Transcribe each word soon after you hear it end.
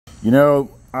You know,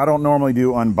 I don't normally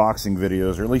do unboxing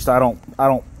videos, or at least I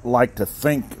don't like to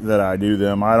think that I do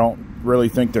them. I don't really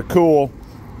think they're cool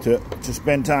to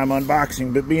spend time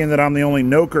unboxing, but being that I'm the only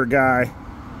Noker guy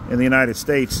in the United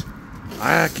States,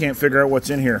 I can't figure out what's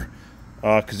in here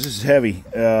because this is heavy.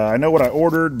 I know what I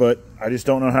ordered, but I just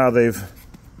don't know how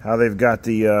they've got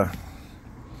the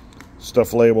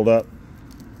stuff labeled up.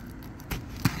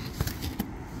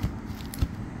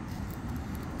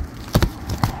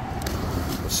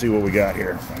 Let's see what we got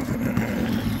here.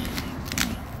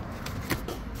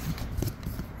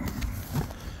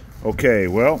 Okay,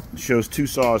 well, it shows 2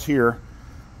 saws here.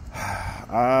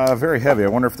 Very heavy. I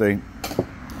wonder if they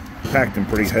packed them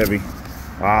pretty heavy.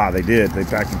 Ah, they did. They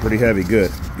packed them pretty heavy.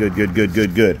 Good. Good, good, good,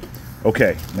 good, good.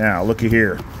 Okay, now looky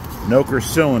here. Noker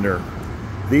cylinder.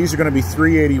 These are going to be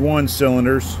 381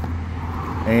 cylinders,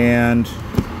 and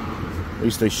at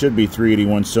least they should be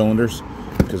 381 cylinders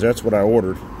because that's what I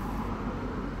ordered.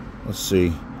 Let's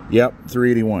see. Yep,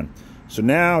 381. So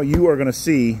now you are going to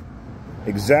see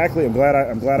exactly. I'm glad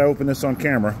I opened this on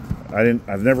camera.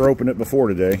 I've never opened it before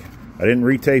today. I didn't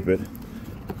retape it.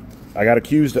 I got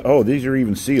accused of, oh, these are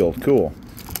even sealed. Cool.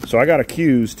 So I got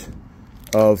accused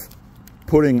of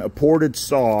putting a ported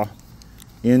saw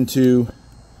into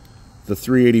the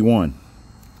 381.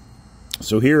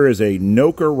 So here is a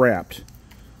Noker wrapped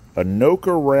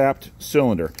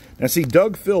cylinder. Now see,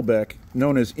 Doug Philbeck,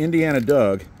 known as Indiana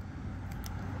Doug,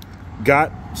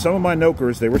 got some of my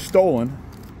Nokers. They were stolen,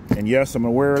 and yes, I'm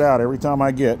gonna wear it out every time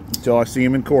I get until I see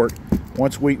him in court.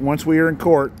 Once we are in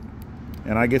court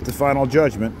and I get the final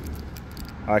judgment,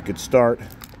 I could start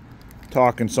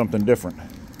talking something different.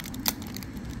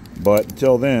 But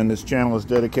until then, this channel is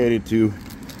dedicated to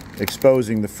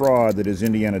exposing the fraud that is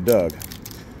Indiana Doug.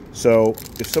 So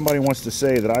if somebody wants to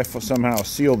say that I somehow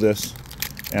sealed this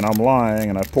and I'm lying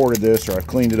and I ported this or I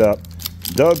cleaned it up,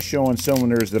 Doug's showing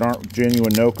cylinders that aren't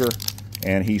genuine Noker,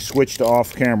 and he switched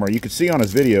off camera. You could see on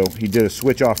his video he did a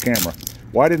switch off camera.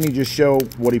 Why didn't he just show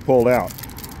what he pulled out?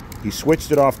 He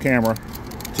switched it off camera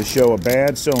to show a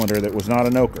bad cylinder that was not a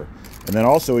Noker. And then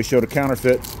also he showed a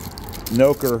counterfeit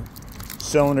Noker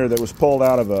cylinder that was pulled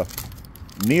out of a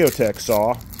Neotech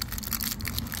saw.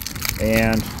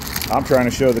 And I'm trying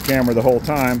to show the camera the whole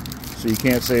time, so you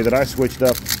can't say that I switched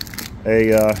up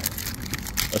a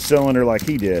cylinder like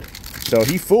he did. So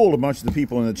he fooled a bunch of the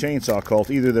people in the chainsaw cult.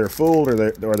 Either they're fooled or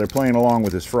they're playing along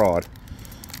with his fraud.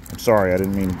 I'm sorry, I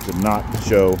didn't mean to not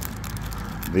show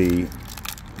the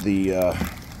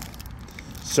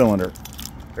cylinder.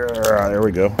 There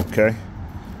we go. Okay,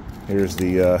 here's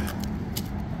the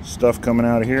stuff coming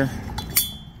out of here.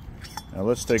 Now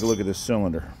let's take a look at this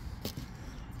cylinder.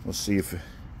 Let's see if,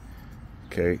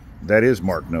 okay, that is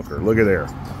marked Noker. Look at there.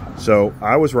 So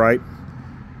I was right.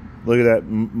 Look at that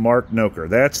marked Noker.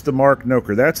 That's the marked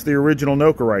Noker. That's the original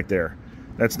Noker right there.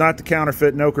 That's not the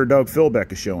counterfeit Noker Doug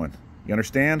Philbeck is showing. You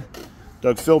understand?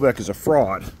 Doug Philbeck is a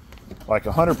fraud. Like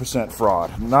 100%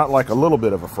 fraud. Not like a little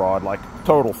bit of a fraud, like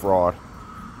total fraud.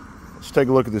 Let's take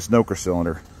a look at this Noker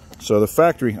cylinder. So the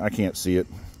factory, I can't see it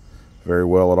very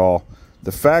well at all.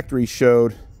 The factory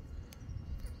showed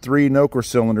 3 Noker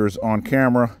cylinders on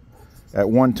camera at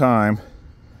one time,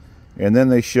 and then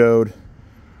they showed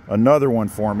another one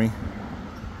for me,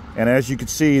 and as you can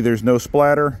see, there's no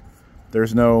splatter,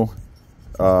 there's no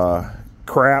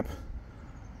crap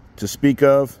to speak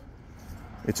of.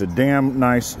 It's a damn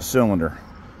nice cylinder.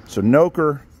 So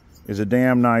Noker is a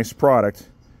damn nice product.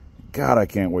 God, I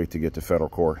can't wait to get to federal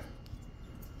court.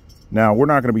 Now, we're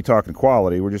not going to be talking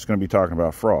quality, we're just going to be talking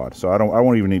about fraud. So I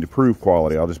won't even need to prove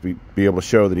quality. I'll just be able to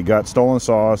show that he got stolen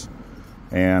saws,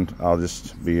 and I'll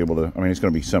just be able to, I mean, it's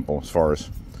going to be simple as far as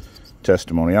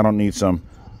testimony. I don't need some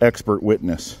expert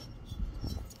witness.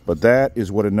 But that is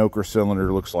what a Noker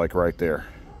cylinder looks like right there.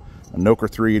 A Noker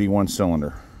 381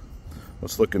 cylinder.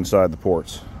 Let's look inside the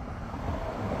ports.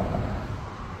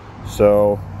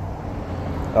 So,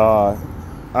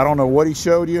 I don't know what he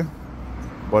showed you,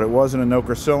 but it wasn't a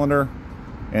Noker cylinder,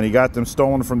 and he got them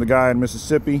stolen from the guy in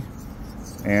Mississippi.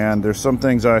 And there's some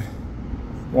things I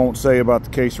won't say about the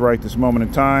case right this moment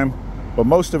in time, but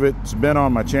most of it's been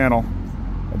on my channel.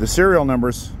 The serial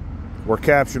numbers were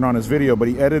captured on his video, but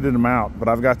he edited them out. But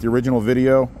I've got the original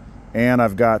video, and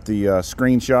I've got the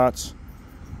screenshots.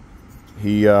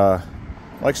 He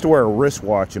likes to wear a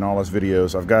wristwatch in all his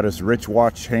videos. I've got his rich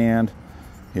watch hand,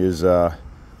 his matter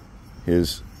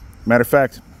of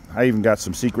fact, I even got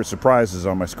some secret surprises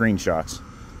on my screenshots.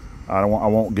 I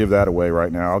won't give that away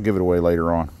right now. I'll give it away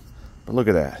later on. But look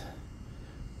at that.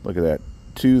 Look at that.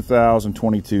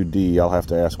 2022D. I'll have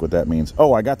to ask what that means.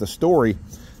 Oh, I got the story,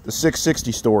 the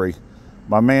 660 story.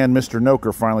 My man, Mr.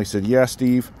 Noker, finally said, yeah,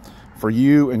 Steve, for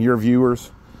you and your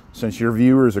viewers, since your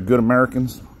viewers are good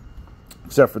Americans,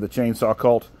 except for the chainsaw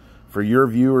cult, for your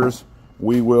viewers,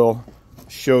 we will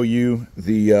show you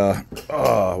the,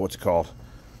 what's it called?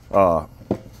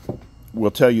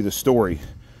 We'll tell you the story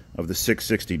of the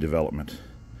 660 development.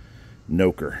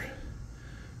 Noker.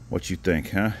 What you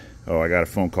think, huh? Oh, I got a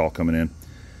phone call coming in.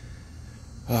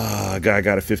 A guy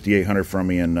got a 5800 from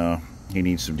me, and he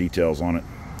needs some details on it.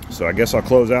 So I guess I'll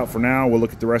close out for now. We'll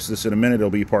look at the rest of this in a minute. It'll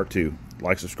be part 2.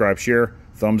 Like, subscribe, share,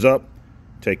 thumbs up.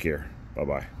 Take care.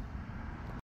 Bye-bye.